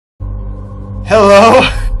Hello.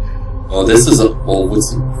 Oh, this is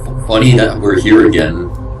what's funny that we're here again.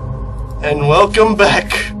 And welcome back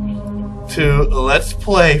to Let's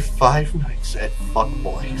Play Five Nights at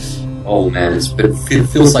Fuckboys. Oh man, it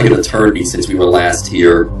feels like an eternity since we were last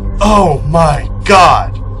here. Oh my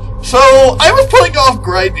god. So, I was putting off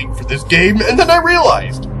grinding for this game, and then I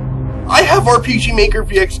realized I have RPG Maker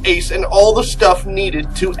VX Ace and all the stuff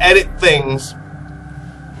needed to edit things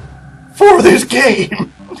for this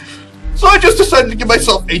game. So I just decided to give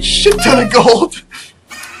myself a shit ton of gold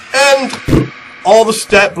and all the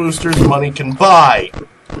stat boosters money can buy.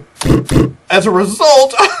 As a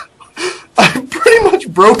result, I've pretty much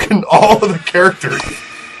broken all of the characters.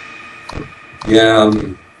 Yeah,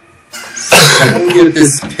 I don't get if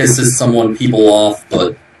this pisses people off,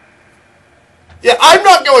 but yeah, I'm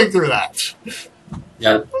not going through that.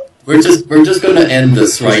 Yeah, we're just gonna end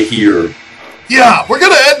this right here. Yeah, we're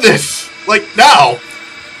gonna end this like now.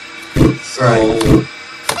 So, right.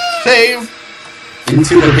 Save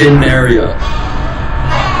into the hidden area.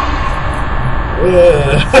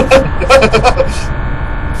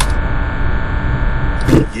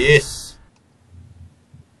 Yes.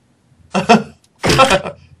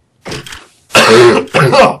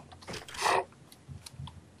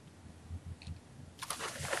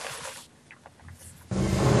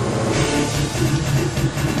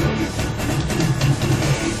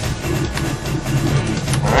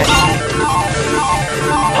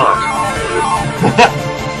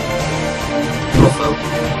 Also,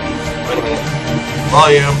 wait a minute.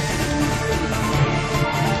 Volume.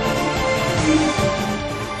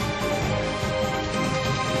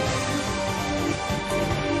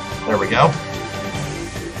 There we go.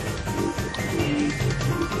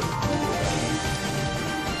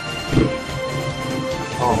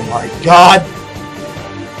 Oh my god!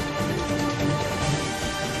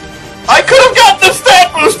 I could have gotten the stat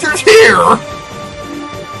boosters here!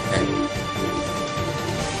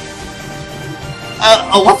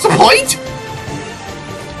 What's the point?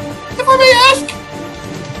 If I may ask?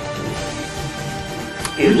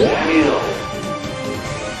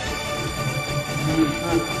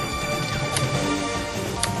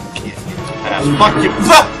 Fuck you.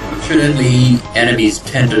 Fortunately, enemies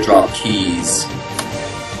tend to drop keys.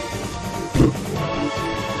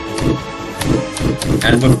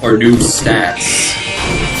 And with our new stats.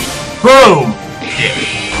 Boom!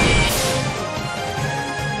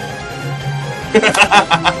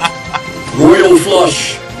 Royal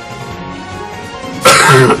Flush!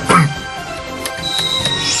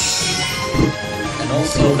 And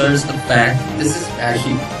also there's the fact, this is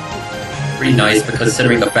actually pretty nice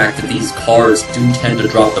considering the fact that these cards do tend to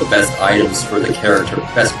drop the best items for the character,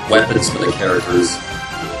 best weapons for the characters.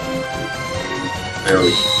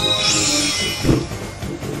 Barely.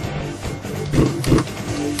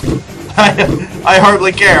 I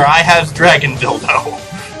hardly care, I has Dragon Dildo.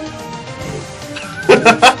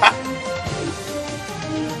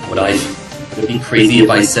 Would it be crazy if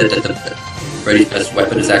I said that Freddy's best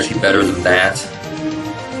weapon is actually better than that?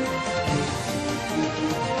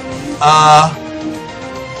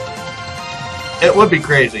 It would be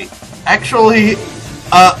crazy. Actually,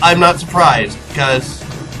 I'm not surprised, because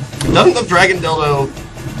doesn't the Dragon Dildo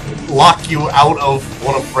lock you out of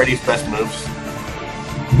one of Freddy's best moves?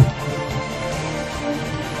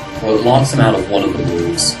 Well, it locks him out of one of the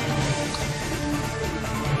moves.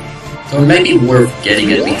 So it may be worth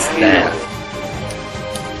getting at least that.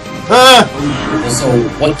 Also,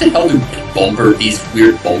 what the hell do these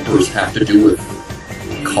weird bumpers have to do with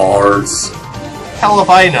cards? Hell if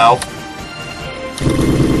I know.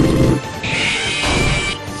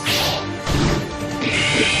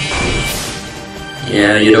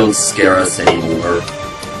 Yeah, you don't scare us anymore.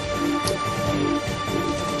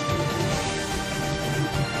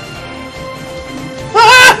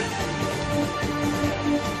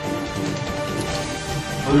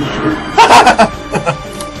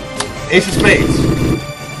 Ace of Spades.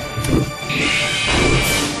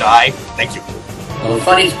 Die. Thank you. Well, the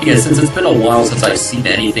funny thing is, since it's been a while since I've seen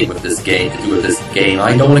anything with this game to do with this game,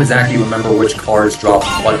 I don't exactly remember which cards drop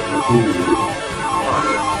what for who.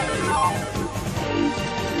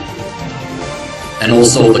 And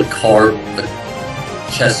also the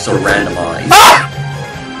chests are randomized. Ah!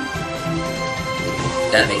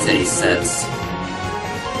 If that makes any sense.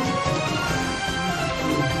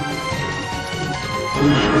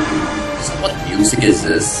 So what music is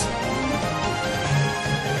this?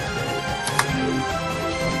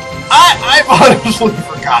 I've honestly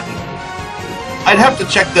forgotten. I'd have to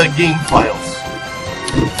check the game files.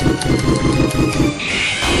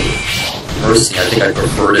 Mercy, I think I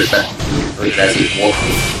preferred it as it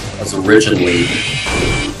was originally.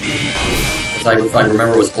 If I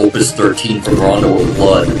remember, it was Opus 13 from Rondo of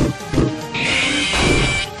Blood.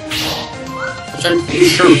 Which I'm pretty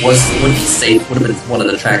sure would be safe, would have been one of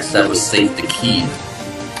the tracks that was safe to keep.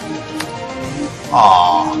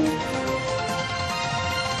 Aww.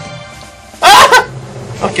 Ah!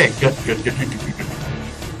 Okay, good.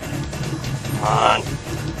 Come on.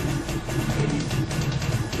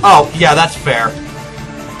 Oh, yeah, that's fair.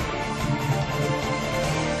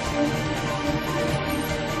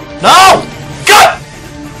 No! God!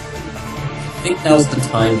 I think now's the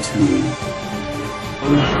time to...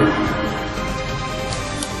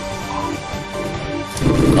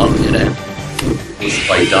 Not get it. Pushed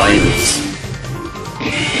by diamonds.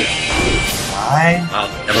 Why?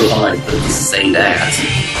 Never mind, let's say that.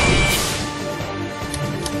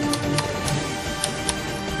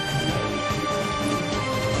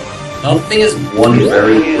 Now, the thing is, one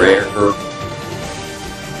very rare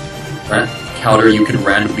counter you can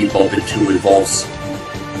randomly bump into involves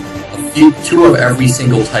two of every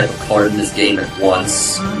single type of card in this game at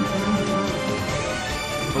once.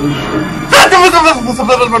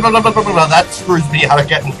 That screws me out of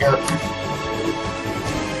getting here.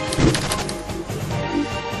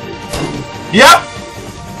 Yep!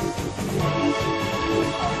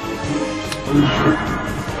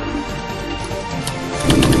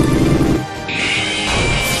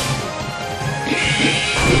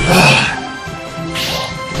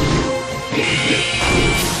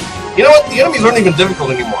 You know what? The enemies aren't even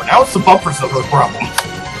difficult anymore. Now it's the bumpers that are the problem.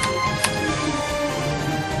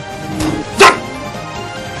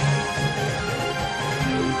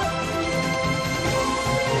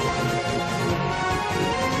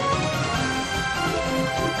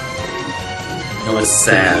 You know, it's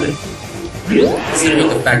sad. Considering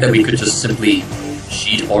the fact that we could just simply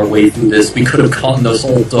cheat our way through this, we could have gotten this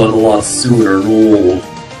all done a lot sooner. Ooh.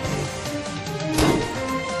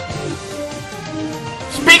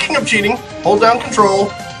 Speaking of cheating, hold down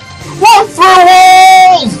control. Walk through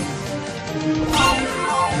walls!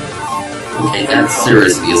 Okay, that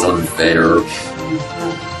seriously is unfair.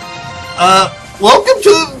 Welcome to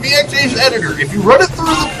the VXA's editor. If you run it through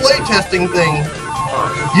the playtesting thing,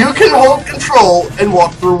 you can hold control and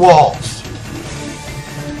walk through walls.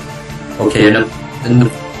 Okay, in the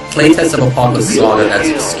playtest of Apocalypse Saga, that's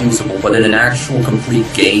excusable, but in an actual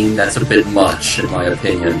complete game, that's a bit much, in my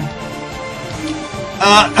opinion.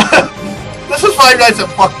 This is Five Nights at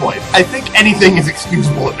Fuckboys. I think anything is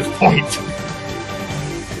excusable at this point.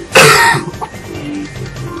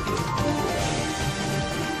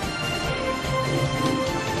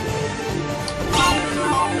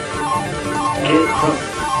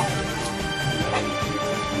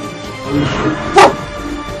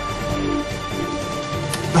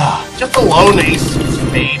 Just a lone ace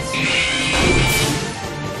spades.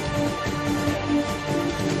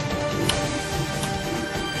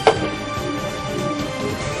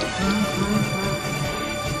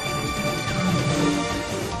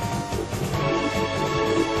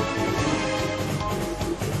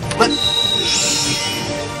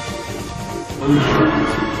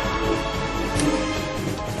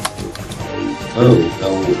 Oh, no.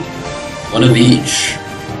 One of each.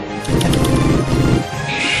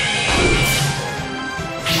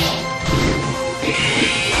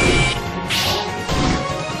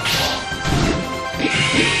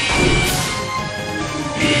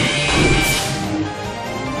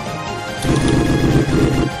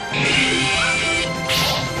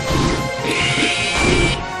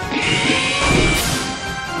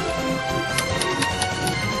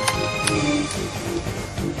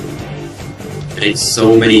 It's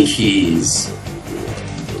so many keys.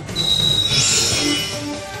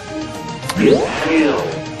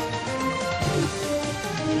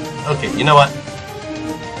 Okay, you know what?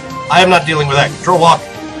 I am not dealing with that. Control walk.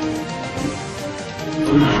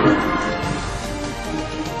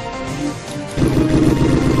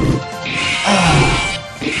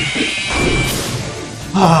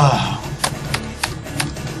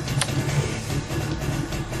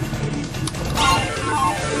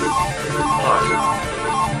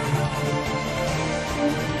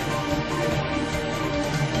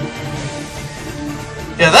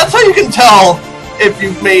 Yeah, that's how you can tell if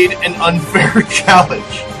you've made an unfair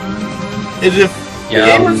challenge. Is if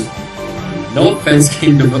gamers... No offense,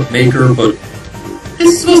 Kingdom Maker, but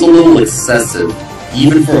this was a little excessive,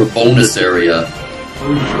 even for a bonus area.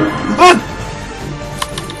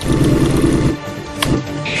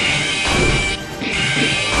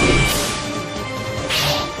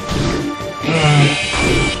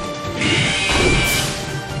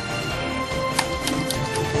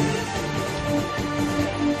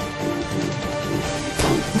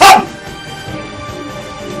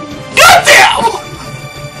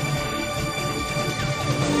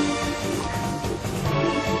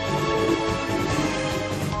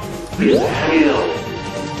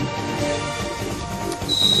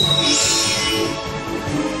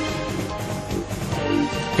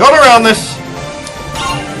 Going around this.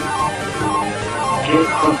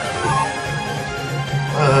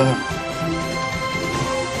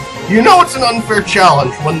 You know it's an unfair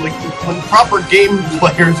challenge when proper game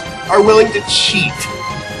players are willing to cheat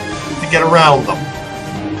to get around them.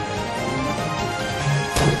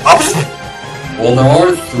 Well, there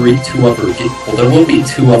will be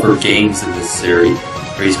 2 other games in this series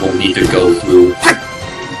we'll need to go through.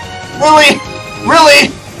 Really? Really?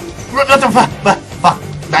 What the fuck?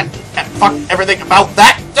 Fuck everything about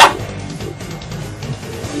that.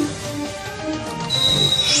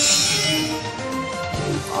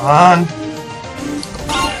 On.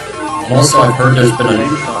 And also, I've heard there's been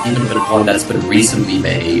even been one that's been recently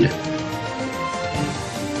made.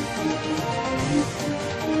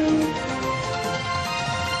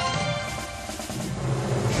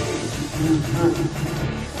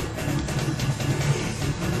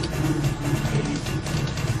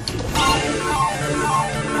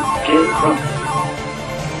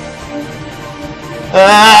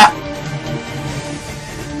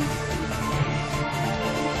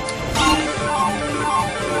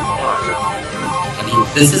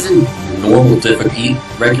 This isn't normal difficulty,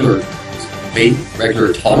 regular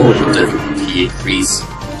tolerable difficulty increase.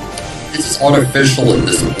 This is artificial at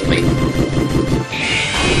this point.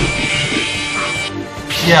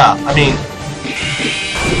 Yeah, I mean,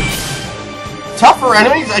 tougher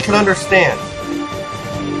enemies I can understand.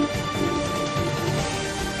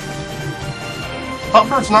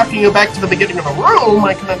 Bumpers knocking you back to the beginning of a room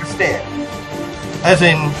I can understand. As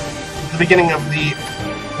in, the beginning of the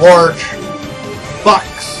large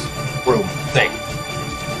box room thing.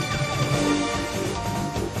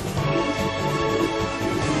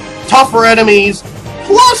 Tougher enemies,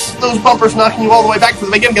 plus those bumpers knocking you all the way back to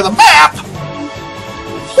the beginning of the map,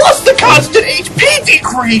 plus the constant HP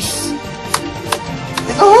decrease,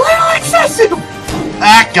 is a little excessive.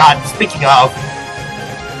 Ah, God, speaking of.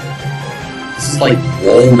 This is like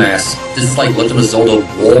This is like Legend of Zelda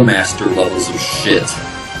Wallmaster levels of shit.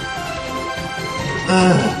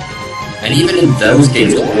 And even in those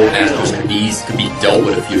games, the Wallmasters could be dealt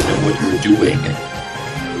with if you know what you're doing.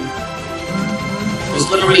 There's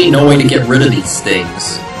literally no way to get rid of these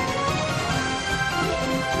things.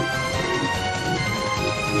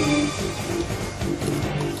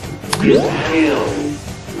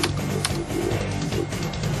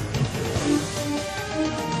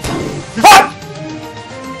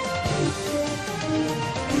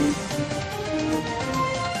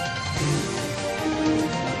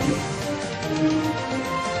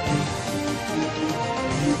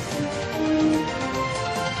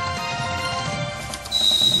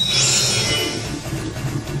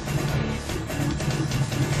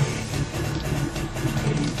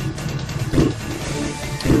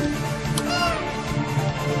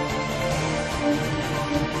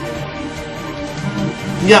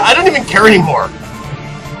 Yeah, I don't even care anymore.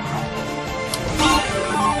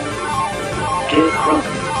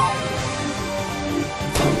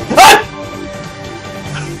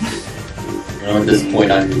 You know, at this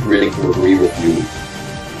point, I'm regretting to agree with you.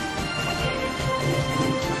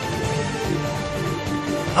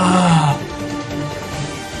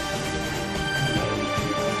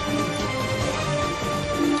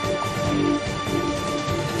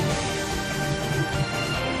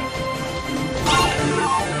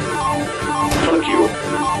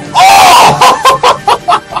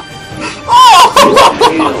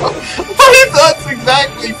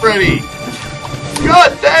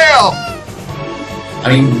 God damn! I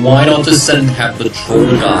mean, why not just have the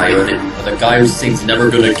troll guy or the guy who sings "Never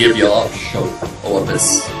Gonna Give You Up" show all of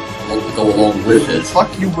this go along with it?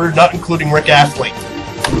 Fuck you, we're not including Rick Astley.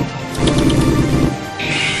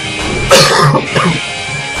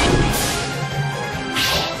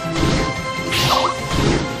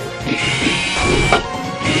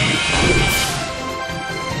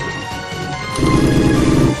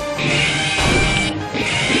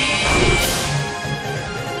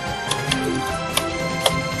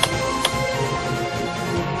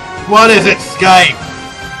 What is it, Skype?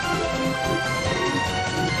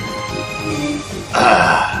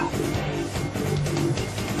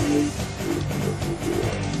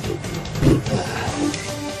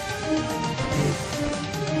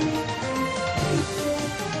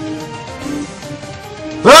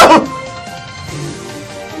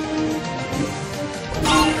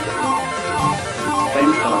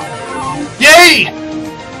 Yay!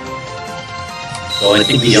 So I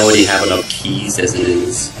think we already have enough keys as it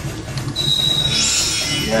is.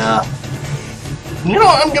 Yeah. You know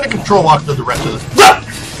what? I'm gonna control walk through the rest of this.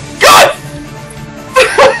 God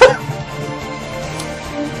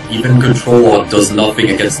Even Control Alt does nothing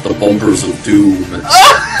against the bumpers of doom.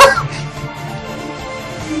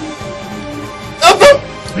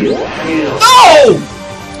 No!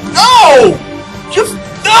 No! Just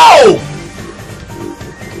no!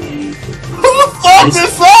 Who thought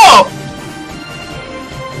this up?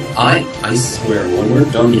 I swear, when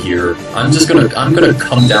we're done here, I'm gonna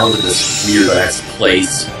come down to this weird ass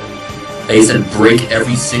place and break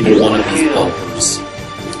every single one of these bumpers.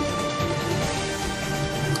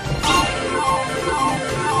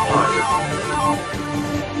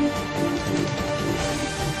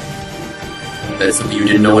 Bet some of you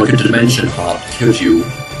didn't know I could dimension hop, could you?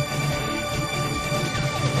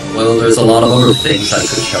 Well, there's a lot of other things I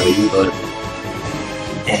could show you, but...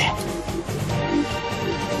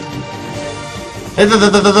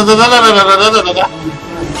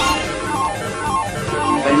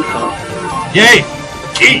 Yay!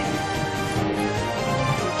 Key!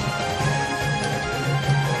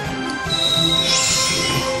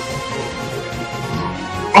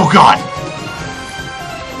 Oh god!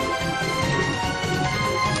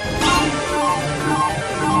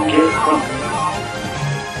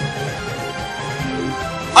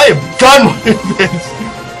 I am done with this!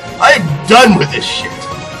 I am done with this shit!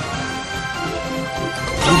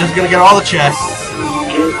 I'm just gonna get all the chests.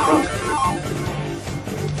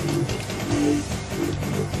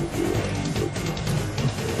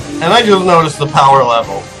 And I just noticed the power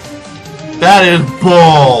level. That is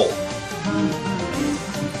bull!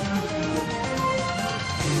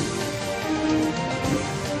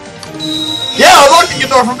 Yeah, I'd like to get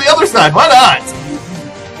there from the other side, why not?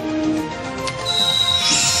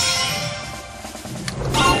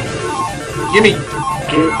 Gimme!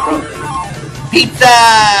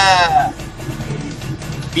 Pizza!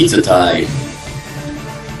 Pizza time.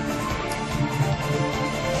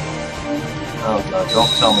 Oh god,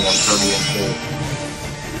 don't tell me I'm turning into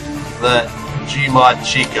the Gmod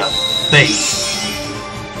Chica face.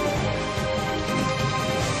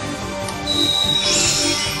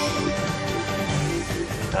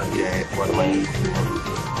 Okay, what am I doing?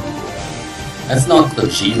 That's not the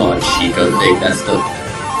Gmod Chica thing, that's the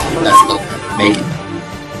making.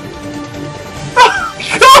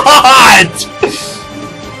 God!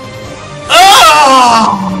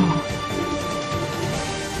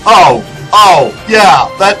 Oh, yeah,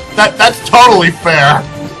 that's totally fair.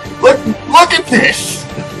 Look at this.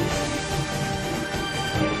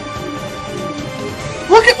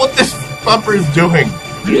 Look at what this bumper is doing.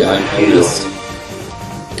 Yeah, I noticed.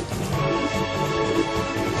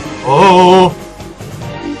 Oh.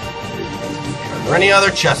 Are there any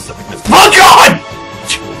other chests that we missed? Oh god!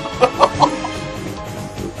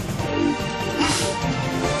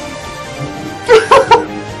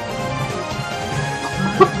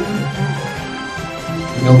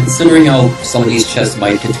 You know, considering how some of these chests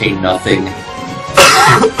might contain nothing,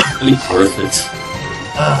 it's really worth it.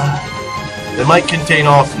 They might contain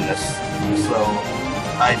awesomeness, so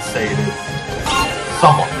I'd say it is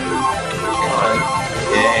somewhat.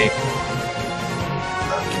 Yay.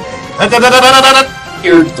 Okay.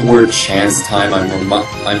 Here at the word chance time, I'm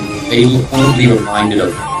only reminded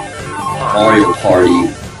of Mario Party.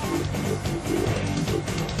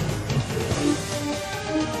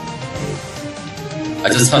 I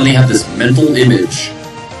just suddenly have this mental image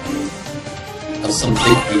of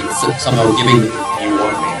something somehow giving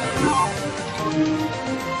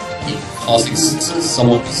causing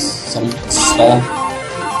someone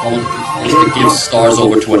to give stars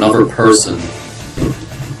over to another person.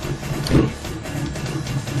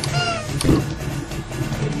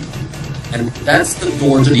 And that's the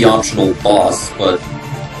door to the optional boss, but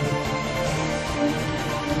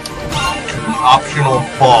the optional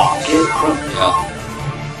boss. Yeah.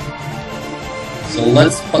 So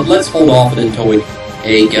let's hold off until we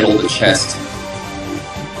A, get all the chests,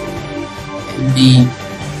 and B,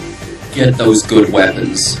 get those good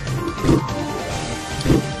weapons.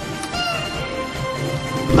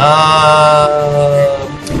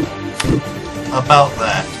 About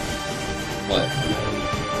that. What?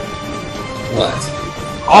 What?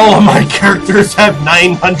 All of my characters have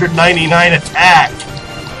 999 attack!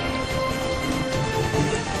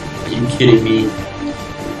 Are you kidding me?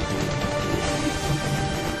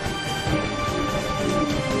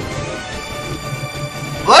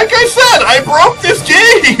 Like I said, I broke this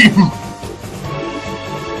game!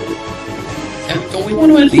 Don't we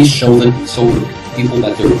want to at least show people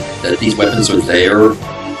that these weapons are there?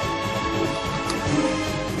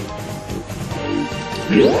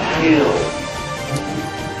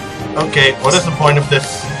 Okay, what is the point of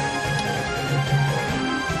this?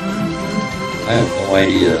 I have no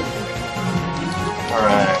idea.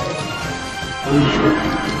 Alright.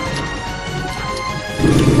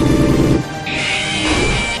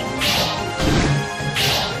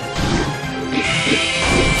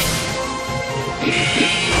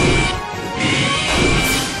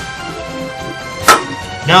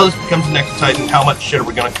 Now this becomes an exercise in how much shit are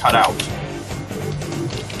we gonna cut out.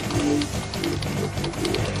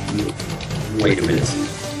 Wait a minute.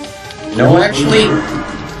 No, actually,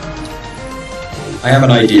 I have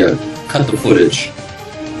an idea. Cut the footage.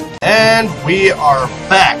 And we are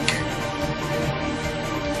back.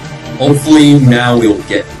 Hopefully now we'll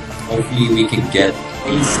get... Hopefully we can get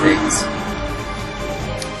these things.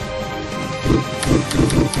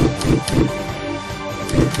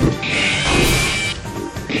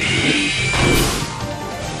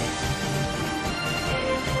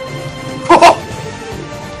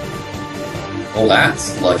 Well,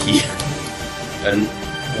 that's lucky. And,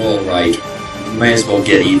 alright. May as well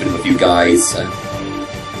get even with you guys.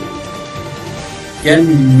 Again,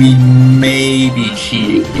 we may be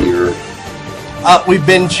cheating here. We've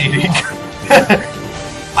been cheating.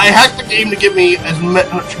 I hacked the game to give me as much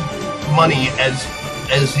money as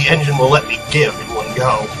the engine will let me give in one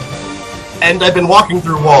go. And I've been walking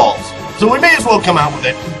through walls. So we may as well come out with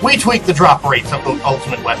it. We tweak the drop rates of the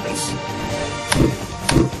ultimate weapons.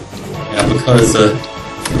 Yeah, because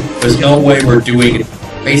there's no way we're doing it.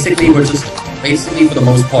 Basically, for the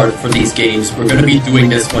most part, for these games, we're gonna be doing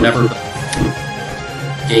this whenever the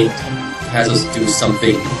game has us do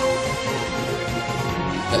something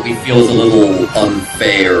that we feel is a little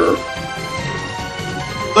unfair.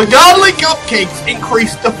 The godly cupcakes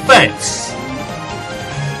increase defense.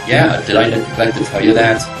 Yeah, did I neglect to tell you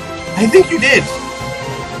that? I think you did.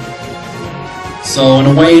 So, in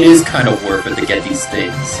a way, it is kind of worth it to get these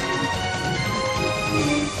things.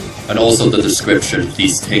 And also the description of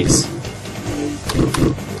these things.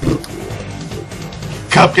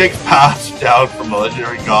 Cupcakes passed down from the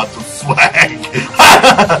legendary gods of swag.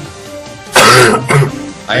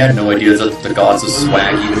 I had no idea that the gods of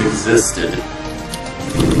swag even existed.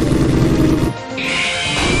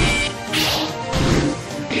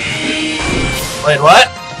 Wait, what?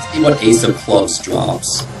 Let's see what Ace of Clubs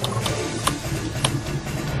drops.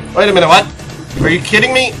 Wait a minute, what? Are you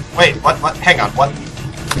kidding me? Wait, what? Hang on, what?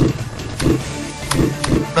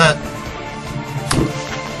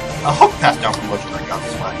 A hook passed down from legendary gods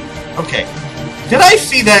of swag. Okay. Did I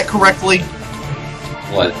see that correctly?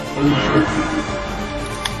 What?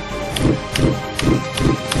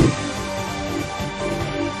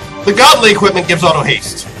 The godly equipment gives auto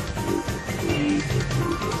haste.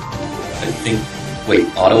 I think... Wait,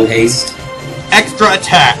 auto haste? Extra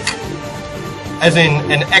attack. As in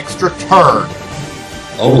an extra turn.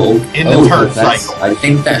 Oh, in the turn cycle. I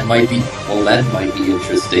think that might be... Well, that might be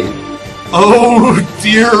interesting. Oh,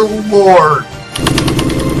 dear lord.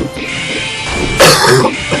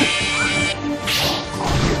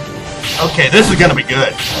 Okay, this is gonna be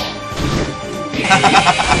good.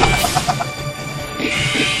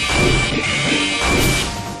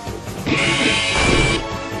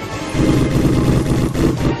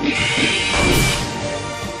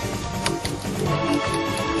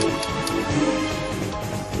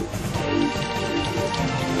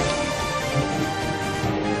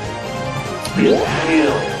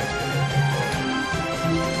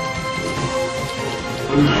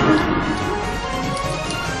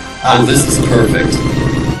 Oh, this is perfect.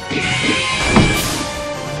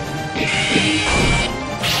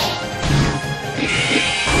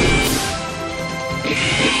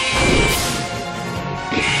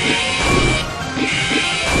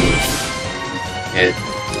 Hit.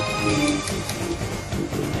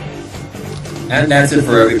 And that's it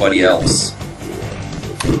for everybody else.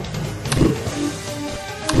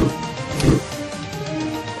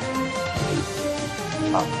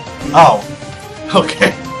 Oh,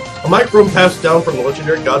 okay. A microphone passed down from the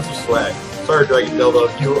legendary gods of swag. Sorry, Dragon Dildo,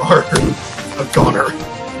 you are a goner.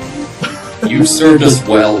 You served us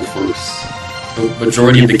well for the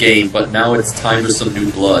majority of the game, but now it's time for some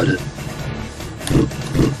new blood.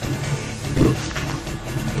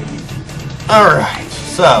 Alright,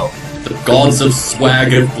 so... The gods of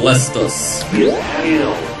swag have blessed us.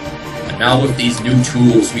 And now with these new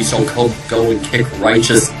tools, we shall go and kick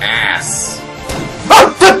righteous ass.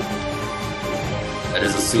 That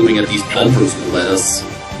is assuming that these bumpers will let us.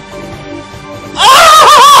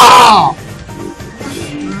 Ah!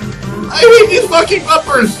 I hate these fucking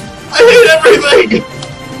bumpers! I hate everything!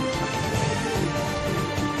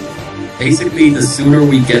 Basically, the sooner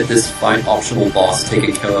we get this fine optional boss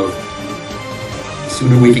taken care of, the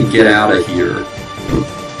sooner we can get out of here.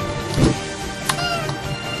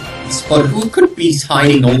 But who could be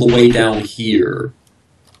hiding all the way down here?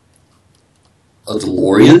 A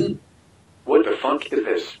DeLorean? What the fuck is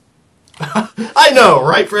this? I know,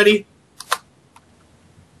 right, Freddy?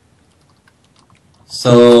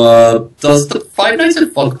 So, does the Five Nights at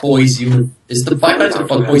Fuckboys Is the Five Nights at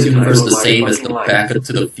Fuckboys universe the same as the Back to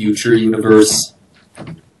the Future universe?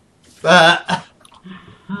 That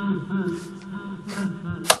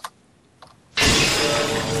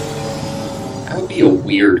That would be a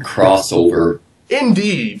weird crossover.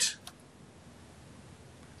 Indeed.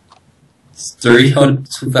 It's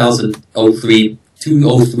 2003,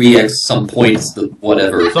 203x some points,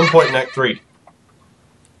 whatever. Some point in Act 3.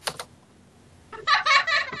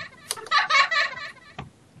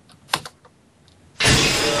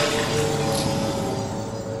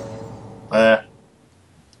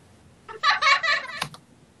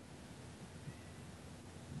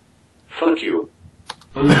 Fuck you.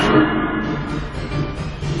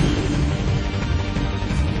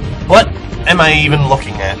 What am I even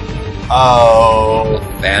looking at? Oh.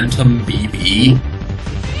 Phantom BB?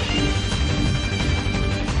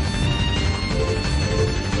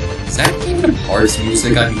 Is that Kingdom Hearts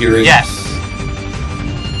music I'm hearing? Yes.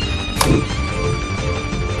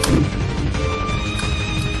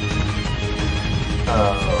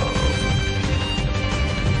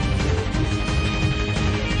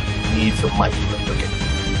 Need some light. Okay.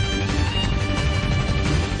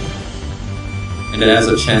 And it has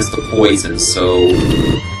a chance to poison, so...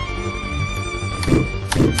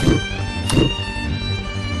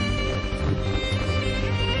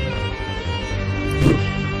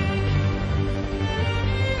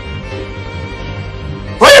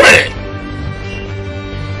 Wait a minute!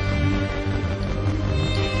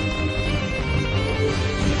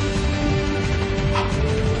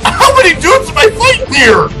 How many dudes am I fighting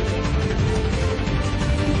here?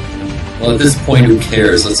 Well, at this point, who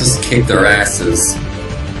cares? Let's just kick their asses.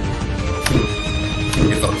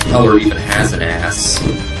 If a propeller even has an ass.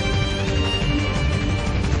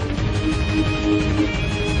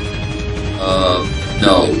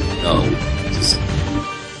 No. Just...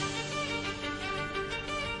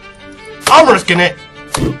 I'm risking it.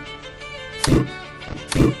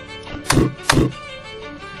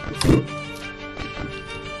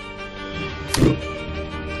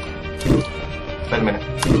 Wait a minute.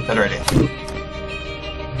 Better idea.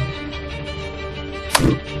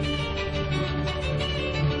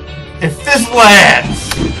 If this lands!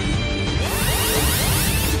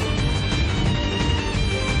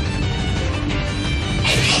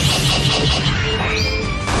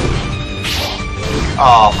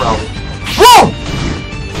 Oh, bro. Whoa!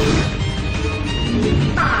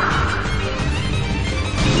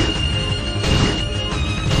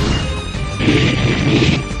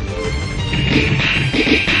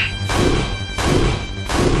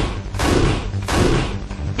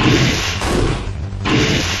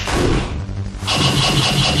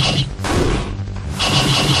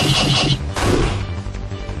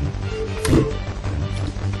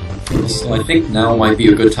 So I think now might be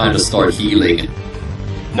a good time to start healing.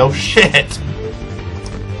 No shit.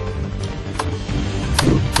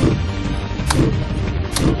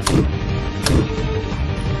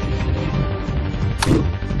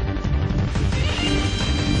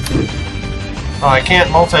 Oh, I can't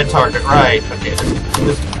multi-target, right. Okay,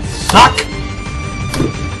 this suck!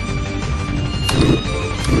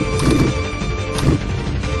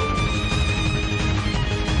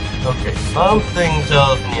 Okay, something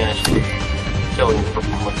tells me I should be killing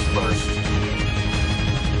performance first.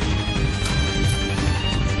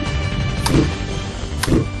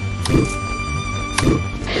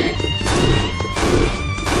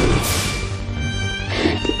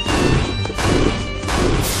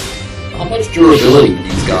 How much durability do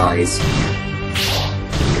these guys?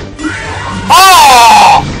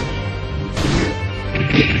 Oh!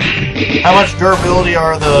 How much durability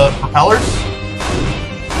are the propellers?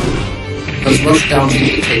 Because rushdown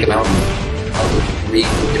seems to take them out in 3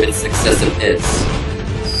 given successive hits.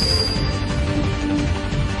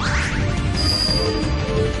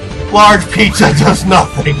 Large pizza does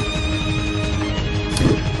nothing.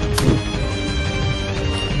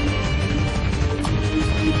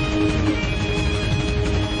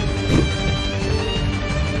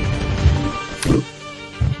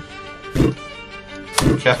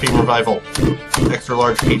 Caffeine revival. Extra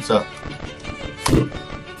large pizza.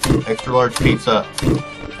 Extra large pizza.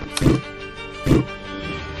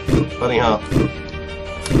 Bunny hop.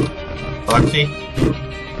 Foxy,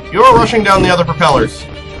 you're rushing down the other propellers.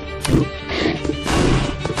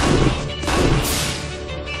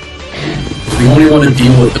 We only want to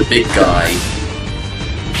deal with the big guy.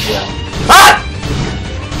 Yeah. Ah!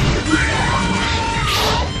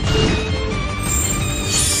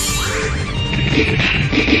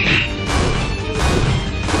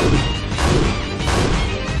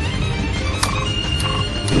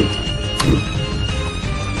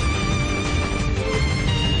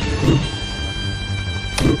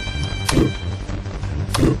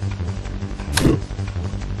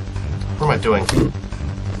 that doing?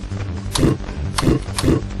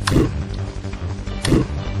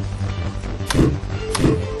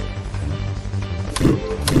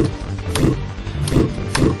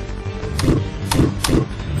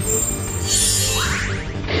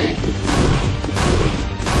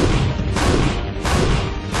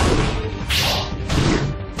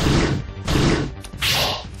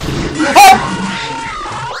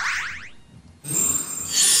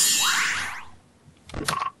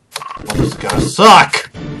 This is gonna suck!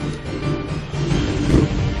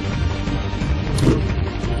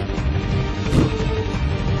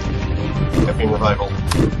 Caffeine revival.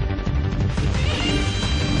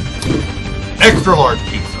 Extra large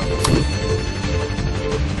pizza.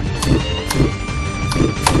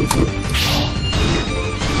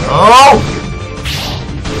 Oh!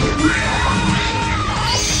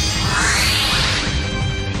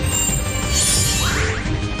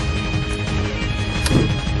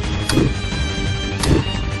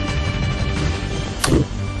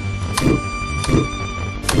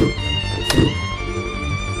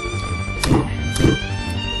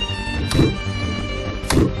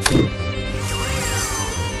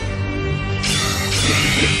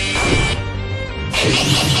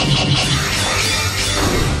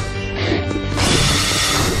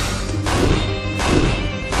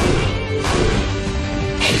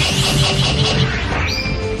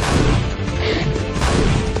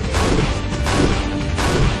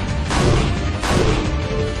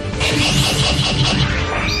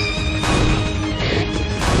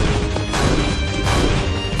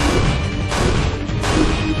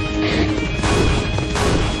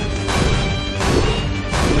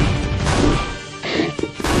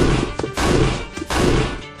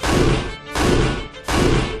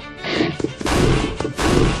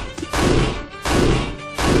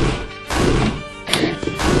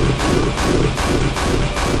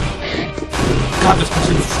 God, this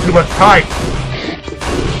consumes too much time!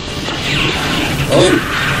 Oh!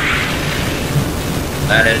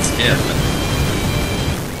 That is him.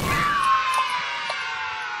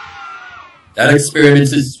 That experiment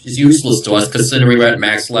is useless to us considering we're at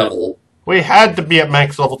max level. We had to be at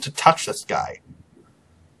max level to touch this guy.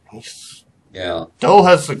 He Yeah. still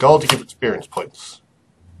has the goal to give experience points.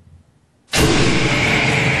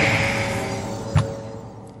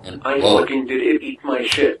 And, I whoa. fucking did it eat my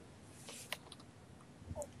shit.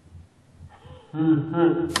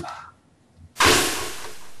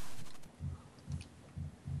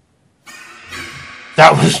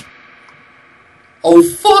 That was... Oh,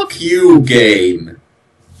 fuck you, game!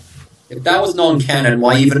 If that was non-canon,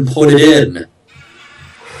 why even put it in?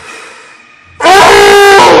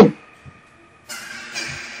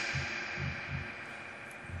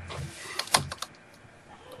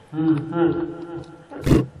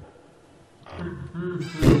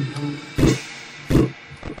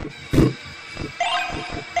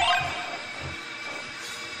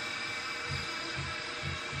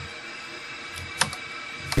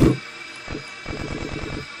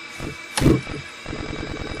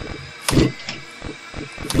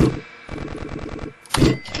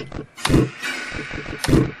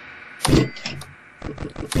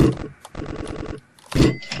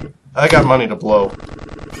 I got money to blow.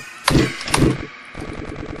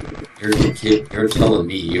 You're telling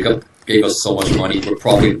me you gave us so much money,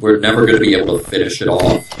 we're never going to be able to finish it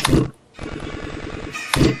off.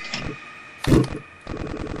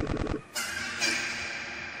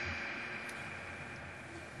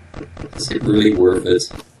 Is it really worth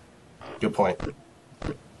it? Good point.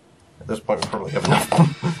 At this point, we probably have enough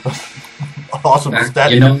awesome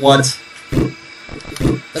stats. You know what?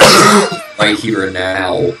 Let's just right here and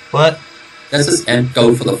now. What? Let's just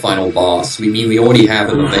go for the final boss. We already have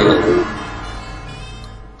it available.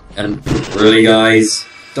 And really, guys,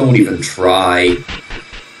 don't even try.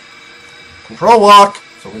 Control walk,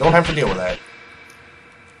 so we don't have to deal with that.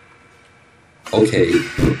 Okay,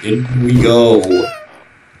 in we go.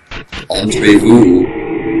 Entrez-vous.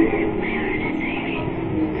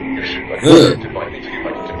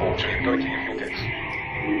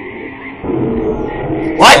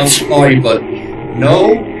 What? I'm sorry, but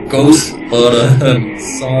no ghost. But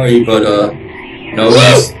sorry, but no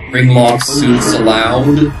ring lock suits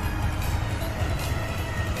allowed.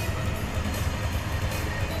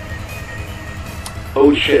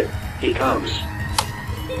 Oh shit, he comes.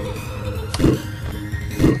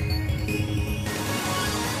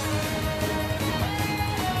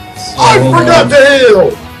 I forgot to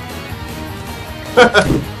heal!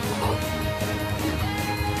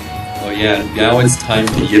 Oh yeah, now it's time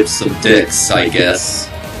to yip some dicks, I guess.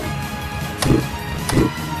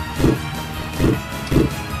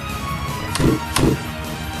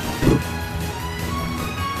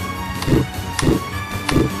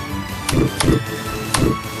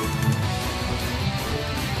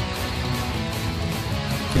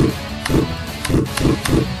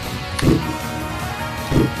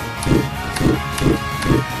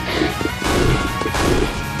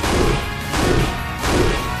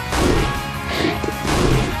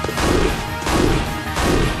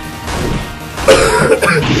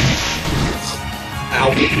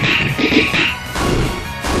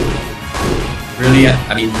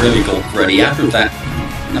 really go Freddy. After that,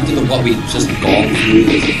 what we've just gone through,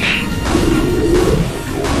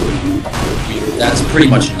 that's pretty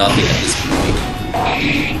much nothing at this point.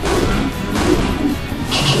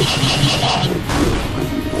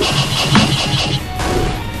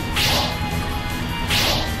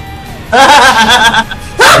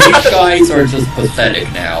 You guys are just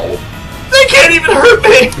pathetic now. They can't even hurt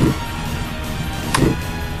me!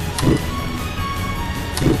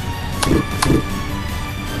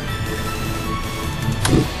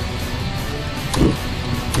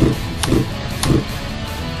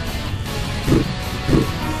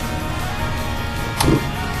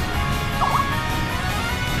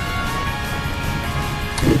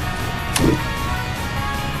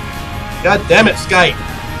 God damn it, Skype!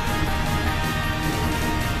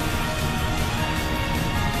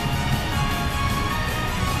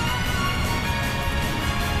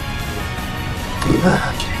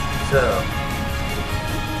 Okay, so...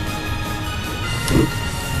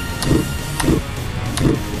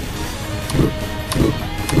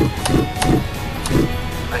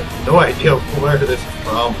 I have no idea where this is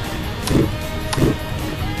from.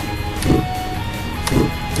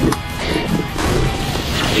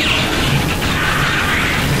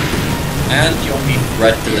 And the only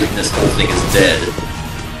threat to this whole thing is dead.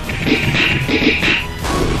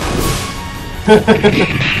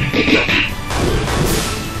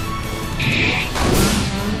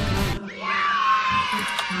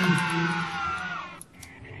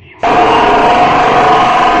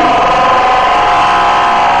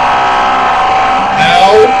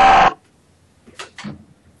 Ow!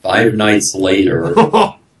 5 nights later.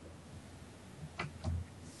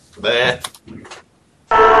 Bleh.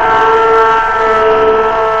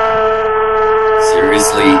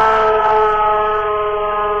 Seriously?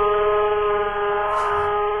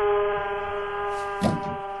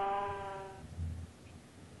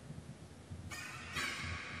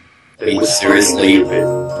 I mean, seriously?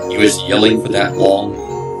 He was yelling for that long?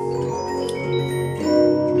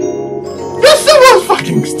 This was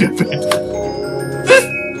fucking stupid!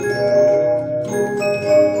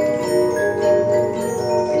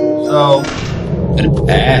 So...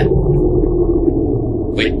 Bad.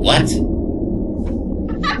 Wait, what?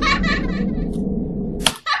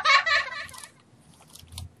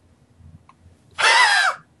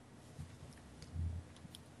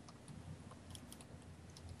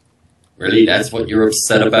 Really? That's what you're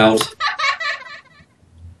upset about?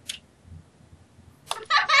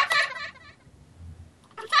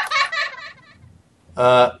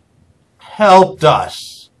 Helped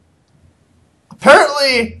us.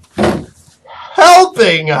 Apparently,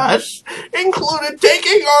 helping us included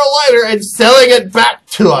taking our lighter and selling it back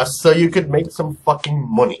to us so you could make some fucking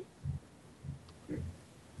money.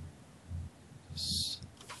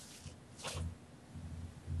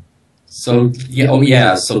 So, yeah, oh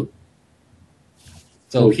yeah, so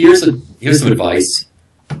here's some advice.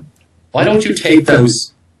 Why don't you take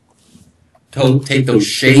those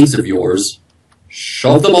shades of yours,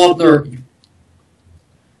 shove them up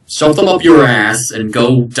your ass, and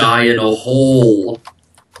go die in a hole.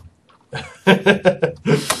 But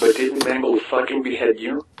didn't Mangle fucking behead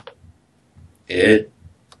you? Eh?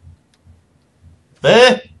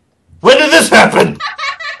 When did this happen?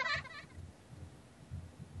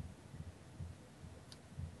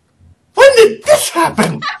 When did this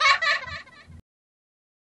happen?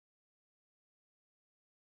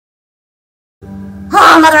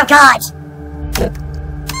 Oh, Mother of God!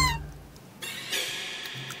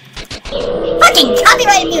 Fucking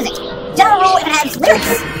copyrighted music! General rule, if it has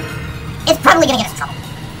lyrics, it's probably gonna get us in trouble.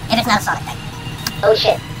 If it's not a Sonic thing. Oh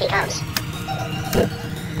shit, he comes.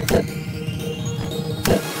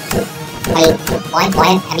 Why, I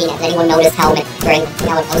mean, has anyone noticed how during,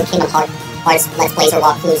 those Kingdom Hearts Let's Plays or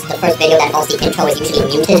walkthroughs, the first video that involves the intro is usually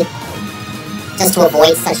muted? Just to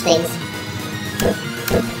avoid such things.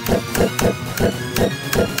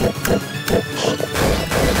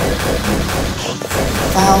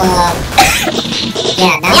 So,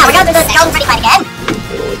 yeah, we're going to do the Skeleton Freddy fight again.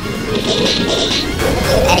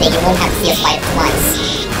 With editing, you won't have to see us fight it twice.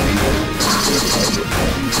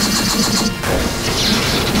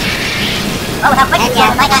 Well, with how quick it's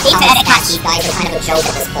going, we might not need to edit much. These guys are kind of a joke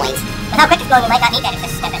at this point. With how quick it's going, we might not need to edit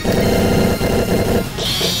this snippet.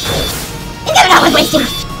 You get it out with wasting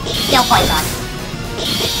skill points on.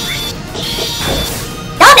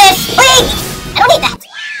 Stop this, please! I don't need that.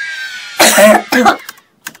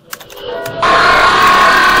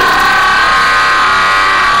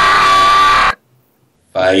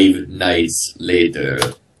 5 nights later.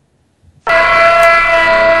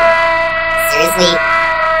 Seriously?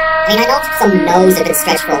 I mean, I know some no's have been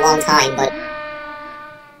stretched for a long time, but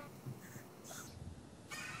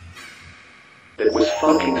That was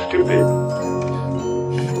fucking stupid.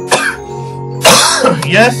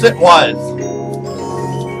 Yes, it was.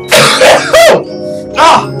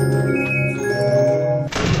 Ah!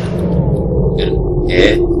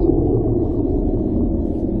 Eh?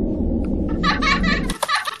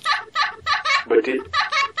 But did...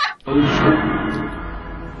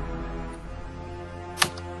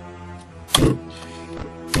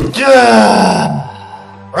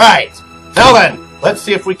 Right. Now then, let's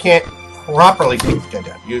see if we can't properly take the guy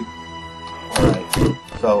down. You. Alright.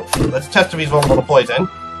 So, let's test if he's vulnerable to poison.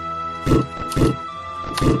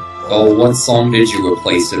 Oh, what song did you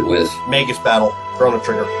replace it with? Magus Battle. Chrono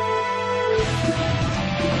Trigger.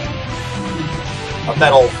 A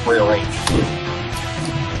metal rearrange.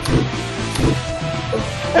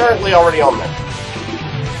 Apparently already on there.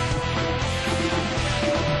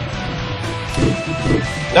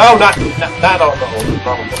 No, not on the old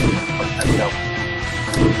problem. No.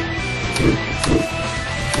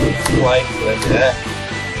 Like that.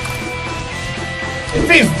 If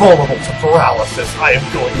he's vulnerable to paralysis, I am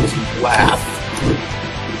going to laugh.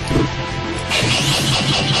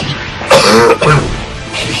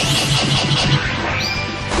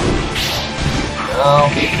 No,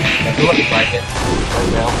 it looks like it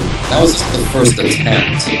right now. That was just the first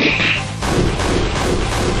attempt.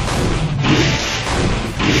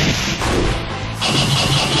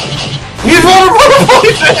 He's vulnerable to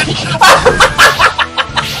poison!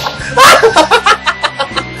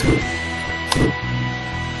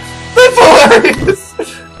 That's hilarious!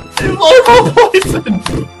 He's vulnerable to poison!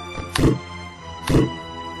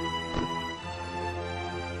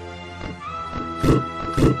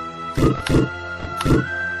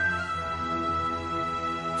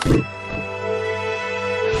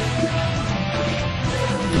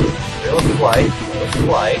 Let's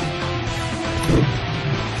fly.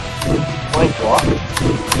 Plank walk.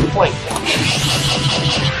 Plank walk.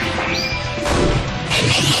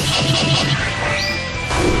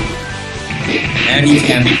 And he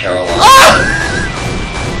can be paralyzed. Ah!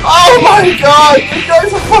 Oh my god! You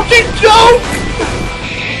guys are fucking joke!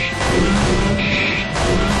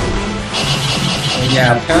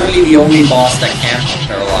 Yeah, apparently the only boss that can't be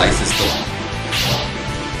paralyzed is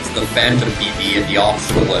the Phantom BB in the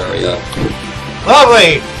obstacle area.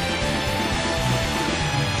 Lovely!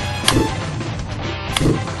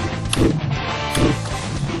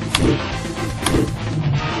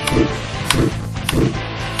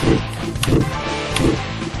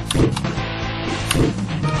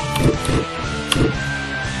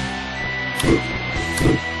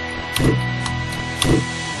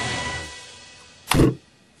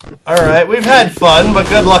 Alright, we've had fun, but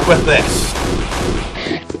good luck with this.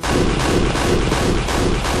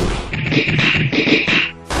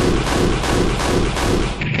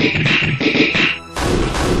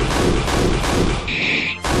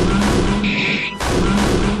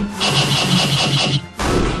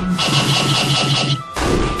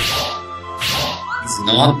 He's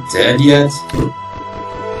not dead yet?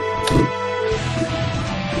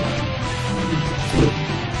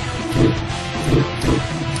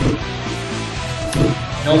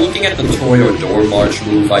 Now, looking at the toy or door march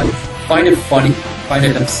move, I find it funny,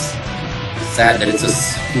 sad that it's a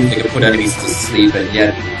move that can put enemies to sleep and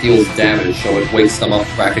yet deals damage, so it wakes them up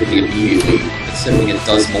practically immediately, considering it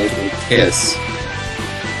does multiple hits.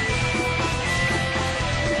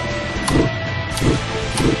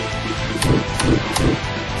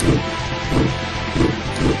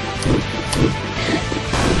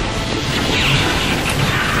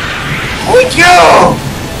 Thank you!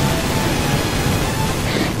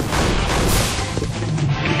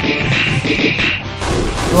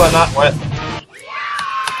 You are not worth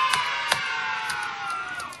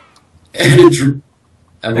it.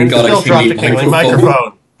 And we got a still dropped the Kingly microphone.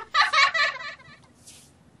 microphone.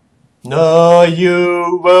 No,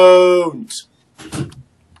 you won't.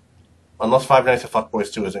 Unless Five Nights at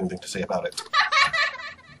Fuckboys 2 has anything to say about it.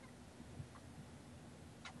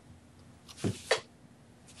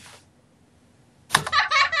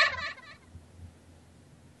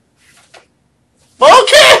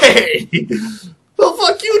 Okay! Well,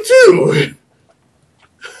 fuck you too!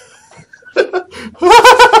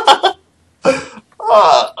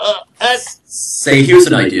 Say, here's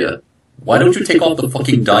an idea. Why don't you take off the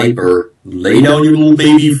fucking diaper, lay down your little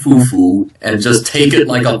baby foo-foo, and just take it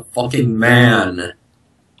like a fucking man?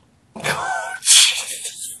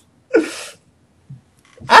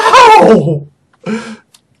 Ow!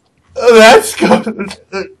 That's good.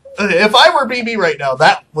 If I were BB right now,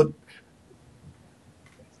 that would...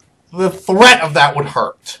 The threat of that would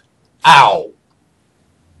hurt. Ow.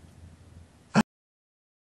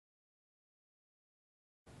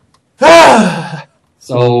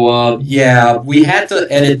 So, yeah, we had to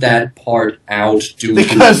edit that part out due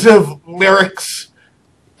Because of lyrics.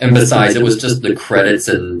 And besides, it was just the credits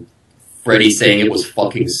and Freddy saying it was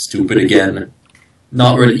fucking stupid again.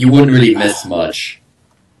 Not really, you wouldn't really miss much.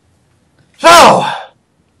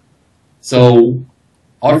 So,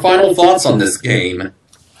 our final thoughts on this game.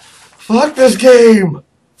 Fuck this game.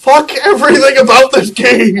 Fuck everything about this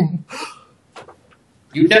game.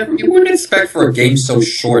 You wouldn't expect for a game so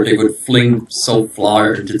short they would fling so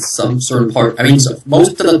far into some certain part. I mean,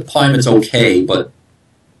 most of the time it's okay, but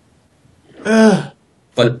then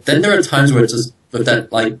there are times where it's just that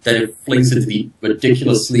it flings into the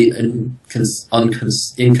ridiculously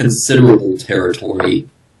inconsiderable territory,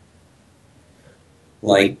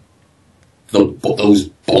 like those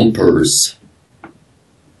bumpers.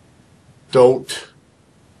 Don't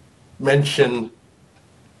mention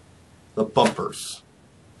the bumpers.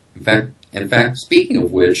 In fact, speaking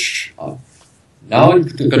of which, now I'm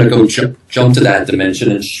gonna go jump to that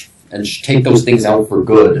dimension and take those things out for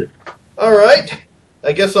good. Alright,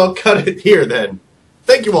 I guess I'll cut it here then.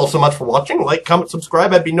 Thank you all so much for watching. Like, comment,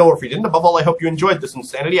 subscribe. I'd be nowhere if you didn't. Above all, I hope you enjoyed this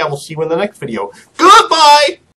insanity. I will see you in the next video. Goodbye!